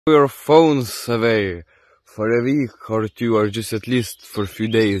your phones away for a week or two, or just at least for a few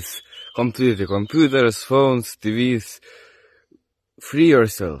days. Completely. Computers, phones, TVs. Free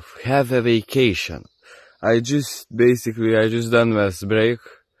yourself. Have a vacation. I just done last break.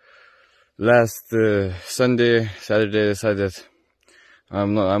 Last Saturday decided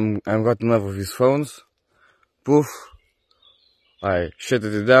I'm got enough of these phones. Poof. I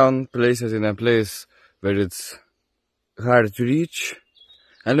shutted it down, placed it in a place where it's hard to reach,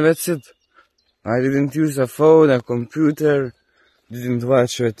 and that's it. I didn't use a phone, a computer, didn't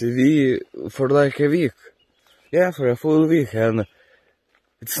watch a TV for like a week. Yeah, for a full week, and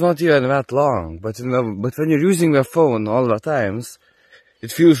it's not even that long, but when you're using the phone all the times,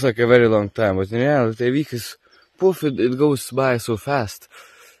 it feels like a very long time, but in reality, a week is, poof, it goes by so fast.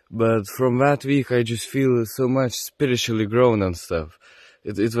 But from that week, I just feel so much spiritually grown and stuff.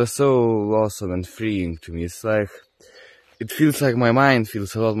 It was so awesome and freeing to me. It's like, it feels like my mind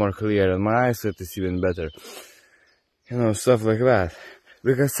feels a lot more clear and my eyesight is even better. You know, stuff like that.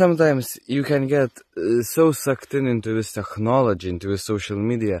 Because sometimes you can get so sucked into this technology, into this social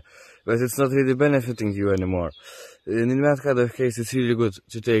media, that it's not really benefiting you anymore. And in that kind of case, it's really good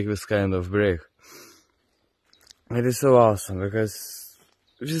to take this kind of break. It is so awesome because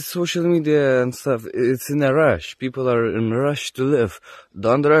just social media and stuff, it's in a rush. People are in a rush to live.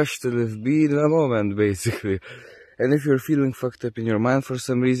 Don't rush to live. Be in the moment, basically. And if you're feeling fucked up in your mind for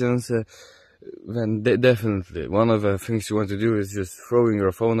some reasons, then definitely one of the things you want to do is just throwing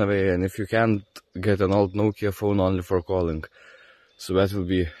your phone away. And if you can't, get an old Nokia phone only for calling. So that will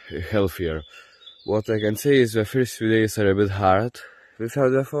be healthier. What I can say is the first few days are a bit hard without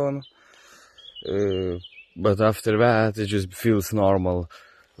the phone. But after that, it just feels normal.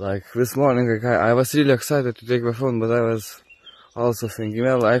 Like this morning, I was really excited to take the phone, but I was also thinking,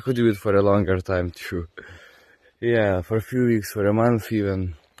 well, I could do it for a longer time too. Yeah, for a few weeks, for a month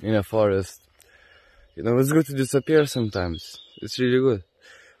even, in a forest. You know, it's good to disappear sometimes. It's really good.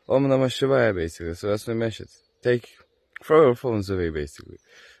 Om Namah Shivaya, basically. So that's my message. Throw your phones away, basically.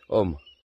 Om.